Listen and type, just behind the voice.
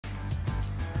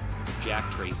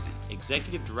Jack Tracey,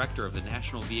 Executive Director of the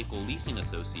National Vehicle Leasing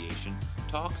Association,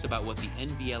 talks about what the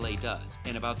NVLA does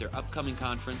and about their upcoming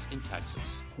conference in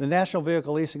Texas. The National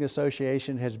Vehicle Leasing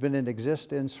Association has been in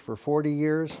existence for 40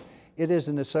 years. It is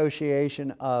an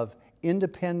association of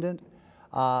independent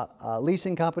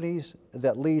leasing companies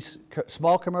that lease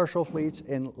small commercial fleets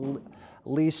and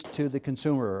lease to the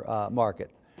consumer market.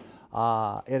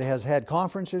 It has had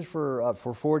conferences for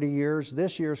 40 years.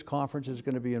 This year's conference is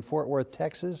going to be in Fort Worth,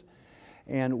 Texas,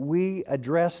 and we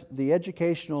address the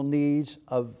educational needs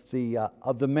of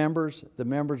the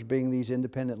members being these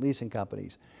independent leasing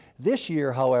companies. This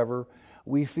year, however,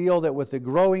 we feel that with the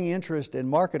growing interest and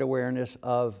market awareness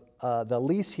of the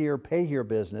lease here, pay here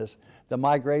business, the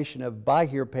migration of buy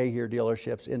here, pay here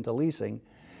dealerships into leasing,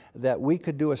 that we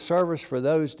could do a service for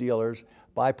those dealers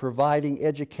by providing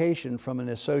education from an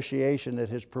association that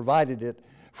has provided it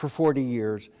for 40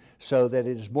 years, so that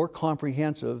it is more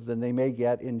comprehensive than they may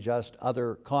get in just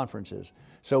other conferences.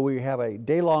 So we have a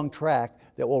day-long track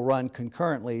that will run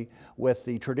concurrently with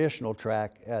the traditional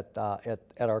track at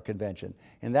our convention.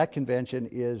 And that convention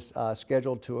is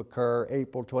scheduled to occur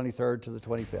April 23rd to the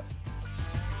 25th.